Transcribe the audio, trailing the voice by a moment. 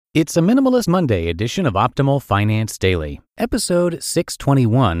It's a Minimalist Monday edition of Optimal Finance Daily, episode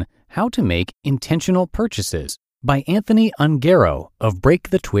 621, How to Make Intentional Purchases by Anthony Ongaro of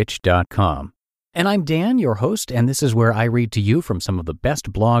BreakTheTwitch.com. And I'm Dan, your host, and this is where I read to you from some of the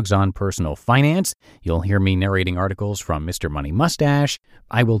best blogs on personal finance. You'll hear me narrating articles from Mr. Money Mustache,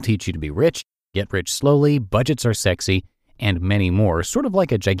 I Will Teach You to Be Rich, Get Rich Slowly, Budgets Are Sexy, and many more, sort of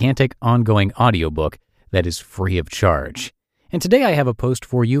like a gigantic ongoing audiobook that is free of charge. And today I have a post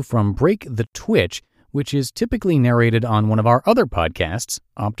for you from Break the Twitch, which is typically narrated on one of our other podcasts,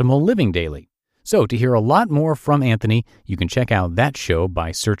 Optimal Living Daily. So to hear a lot more from Anthony, you can check out that show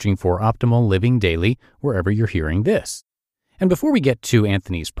by searching for Optimal Living Daily wherever you're hearing this. And before we get to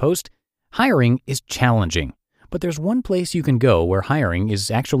Anthony's post, hiring is challenging, but there's one place you can go where hiring is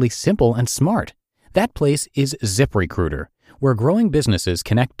actually simple and smart. That place is ZipRecruiter, where growing businesses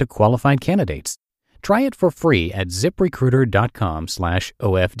connect to qualified candidates. Try it for free at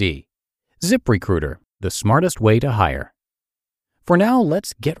ziprecruiter.com/OFD. ZipRecruiter, the smartest way to hire. For now,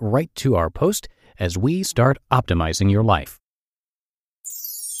 let's get right to our post as we start optimizing your life.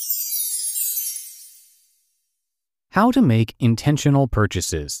 How to Make Intentional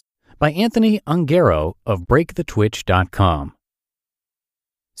Purchases by Anthony Ongaro of BreakTheTwitch.com.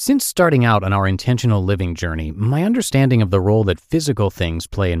 Since starting out on our intentional living journey, my understanding of the role that physical things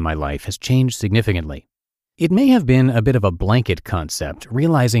play in my life has changed significantly. It may have been a bit of a blanket concept,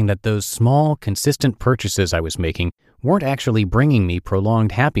 realizing that those small, consistent purchases I was making weren't actually bringing me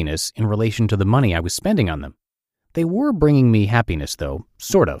prolonged happiness in relation to the money I was spending on them. They were bringing me happiness, though,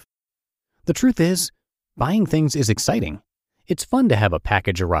 sort of. The truth is, buying things is exciting. It's fun to have a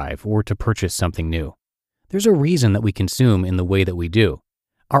package arrive or to purchase something new. There's a reason that we consume in the way that we do.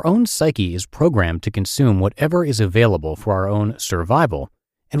 Our own psyche is programmed to consume whatever is available for our own survival,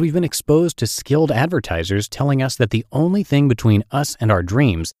 and we've been exposed to skilled advertisers telling us that the only thing between us and our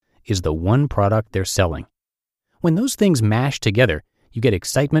dreams is the one product they're selling. When those things mash together, you get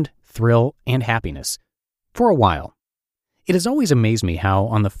excitement, thrill, and happiness. For a while. It has always amazed me how,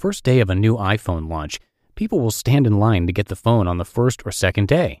 on the first day of a new iPhone launch, people will stand in line to get the phone on the first or second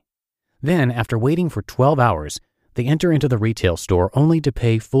day. Then, after waiting for 12 hours, they enter into the retail store only to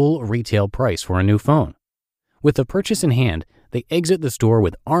pay full retail price for a new phone. With the purchase in hand, they exit the store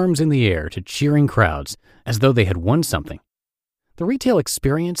with arms in the air to cheering crowds, as though they had won something. The retail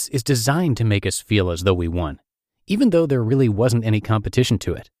experience is designed to make us feel as though we won, even though there really wasn't any competition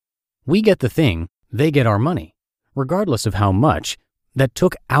to it. We get the thing, they get our money, regardless of how much, that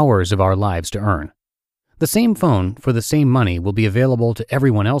took hours of our lives to earn. The same phone for the same money will be available to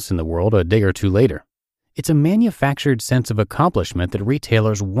everyone else in the world a day or two later. It's a manufactured sense of accomplishment that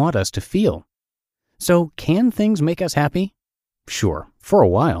retailers want us to feel. So, can things make us happy? Sure, for a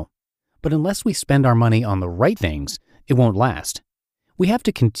while. But unless we spend our money on the right things, it won't last. We have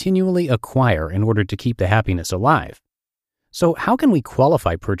to continually acquire in order to keep the happiness alive. So, how can we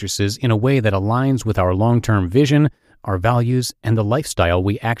qualify purchases in a way that aligns with our long-term vision, our values, and the lifestyle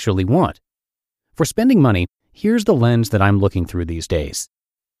we actually want? For spending money, here's the lens that I'm looking through these days.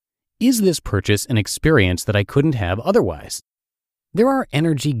 Is this purchase an experience that I couldn't have otherwise? There are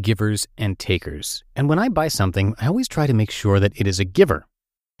energy givers and takers, and when I buy something, I always try to make sure that it is a giver.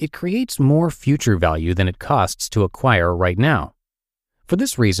 It creates more future value than it costs to acquire right now. For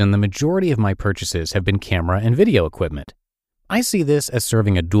this reason, the majority of my purchases have been camera and video equipment. I see this as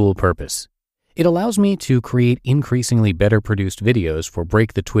serving a dual purpose. It allows me to create increasingly better produced videos for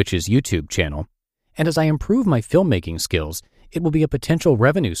Break the Twitch's YouTube channel, and as I improve my filmmaking skills, it will be a potential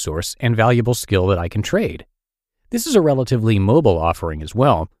revenue source and valuable skill that I can trade. This is a relatively mobile offering as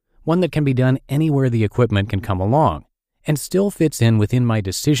well, one that can be done anywhere the equipment can come along, and still fits in within my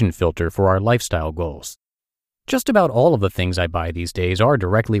decision filter for our lifestyle goals. Just about all of the things I buy these days are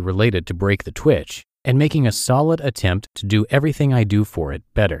directly related to Break the Twitch, and making a solid attempt to do everything I do for it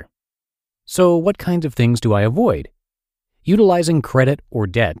better. So what kinds of things do I avoid? Utilizing credit or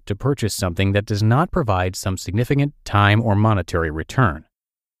debt to purchase something that does not provide some significant time or monetary return.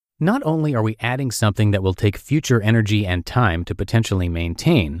 Not only are we adding something that will take future energy and time to potentially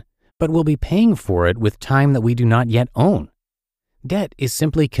maintain, but we'll be paying for it with time that we do not yet own. Debt is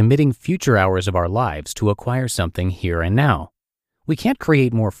simply committing future hours of our lives to acquire something here and now. We can't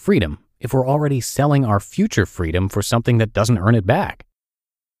create more freedom if we're already selling our future freedom for something that doesn't earn it back.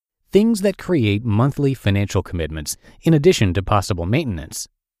 Things that create monthly financial commitments in addition to possible maintenance.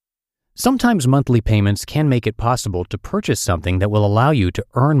 Sometimes monthly payments can make it possible to purchase something that will allow you to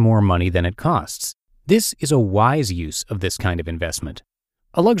earn more money than it costs. This is a wise use of this kind of investment.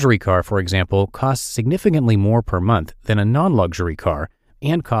 A luxury car, for example, costs significantly more per month than a non-luxury car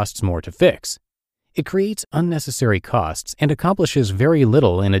and costs more to fix. It creates unnecessary costs and accomplishes very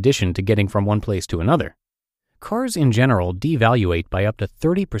little in addition to getting from one place to another. Cars in general devaluate by up to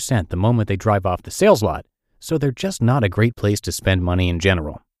 30% the moment they drive off the sales lot, so they're just not a great place to spend money in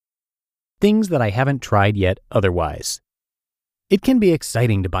general. Things that I haven't tried yet otherwise. It can be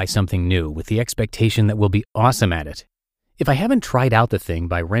exciting to buy something new with the expectation that we'll be awesome at it. If I haven't tried out the thing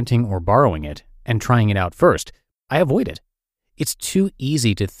by renting or borrowing it and trying it out first, I avoid it. It's too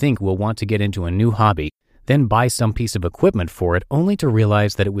easy to think we'll want to get into a new hobby, then buy some piece of equipment for it only to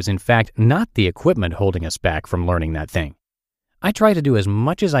realize that it was in fact not the equipment holding us back from learning that thing. I try to do as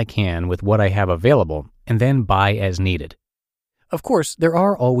much as I can with what I have available and then buy as needed. Of course, there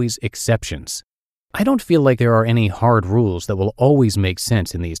are always exceptions. I don't feel like there are any hard rules that will always make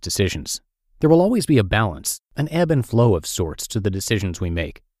sense in these decisions. There will always be a balance, an ebb and flow of sorts to the decisions we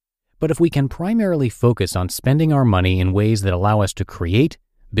make. But if we can primarily focus on spending our money in ways that allow us to create,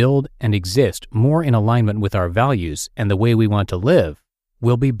 build, and exist more in alignment with our values and the way we want to live,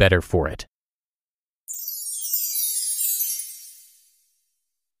 we'll be better for it.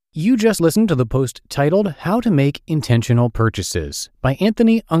 You just listened to the post titled How to Make Intentional Purchases by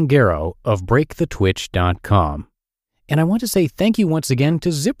Anthony Ongaro of BreakTheTwitch.com. And I want to say thank you once again to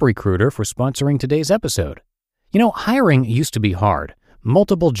ZipRecruiter for sponsoring today's episode. You know, hiring used to be hard.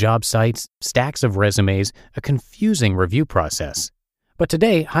 Multiple job sites, stacks of resumes, a confusing review process. But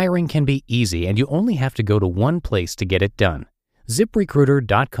today, hiring can be easy and you only have to go to one place to get it done.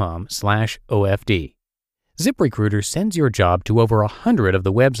 ZipRecruiter.com/OFD. ZipRecruiter sends your job to over 100 of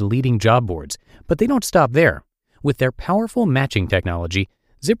the web's leading job boards, but they don't stop there. With their powerful matching technology,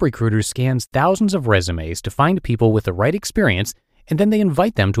 ZipRecruiter scans thousands of resumes to find people with the right experience, and then they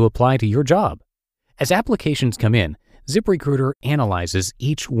invite them to apply to your job. As applications come in, ZipRecruiter analyzes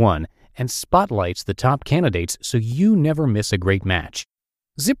each one and spotlights the top candidates so you never miss a great match.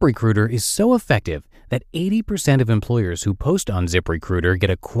 ZipRecruiter is so effective that 80% of employers who post on ZipRecruiter get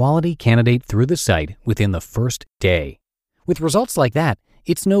a quality candidate through the site within the first day. With results like that,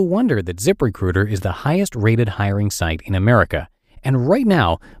 it's no wonder that ZipRecruiter is the highest-rated hiring site in America. And right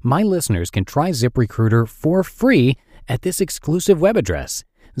now, my listeners can try ZipRecruiter for free at this exclusive web address,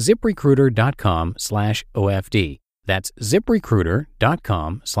 ZipRecruiter.com/OFD. That's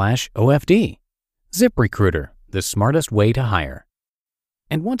ZipRecruiter.com/OFD. ZipRecruiter, the smartest way to hire.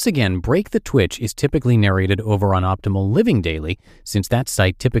 And once again, Break the Twitch is typically narrated over on Optimal Living Daily, since that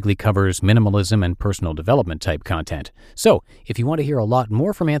site typically covers minimalism and personal development type content. So, if you want to hear a lot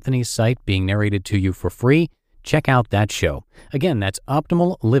more from Anthony's site being narrated to you for free, check out that show. Again, that's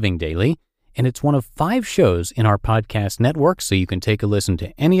Optimal Living Daily, and it's one of 5 shows in our podcast network, so you can take a listen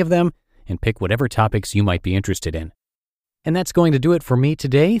to any of them and pick whatever topics you might be interested in. And that's going to do it for me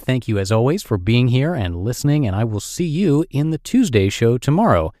today. Thank you as always for being here and listening, and I will see you in the Tuesday show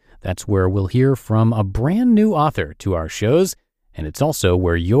tomorrow. That's where we'll hear from a brand new author to our shows, and it's also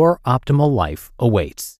where your optimal life awaits.